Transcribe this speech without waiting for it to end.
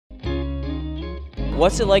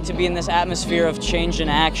What's it like to be in this atmosphere of change and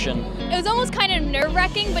action? It was almost kind of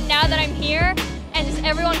nerve-wracking, but now that I'm here and just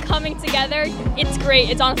everyone coming together, it's great.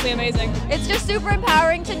 It's honestly amazing. It's just super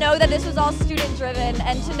empowering to know that this was all student-driven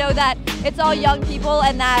and to know that it's all young people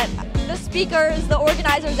and that the speakers, the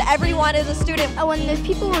organizers, everyone is a student. When the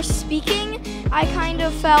people were speaking, I kind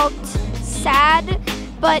of felt sad,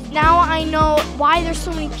 but now I know why there's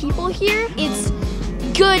so many people here. It's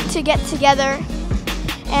good to get together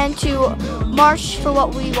and to march for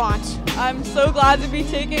what we want. I'm so glad to be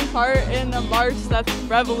taking part in a march that's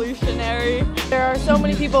revolutionary. There are so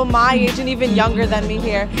many people my age and even younger than me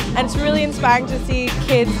here, and it's really inspiring to see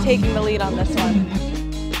kids taking the lead on this one.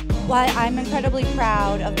 Well, I'm incredibly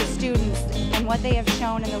proud of the students and what they have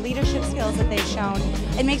shown and the leadership skills that they've shown.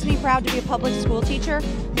 It makes me proud to be a public school teacher.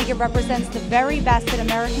 I think it represents the very best that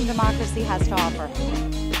American democracy has to offer.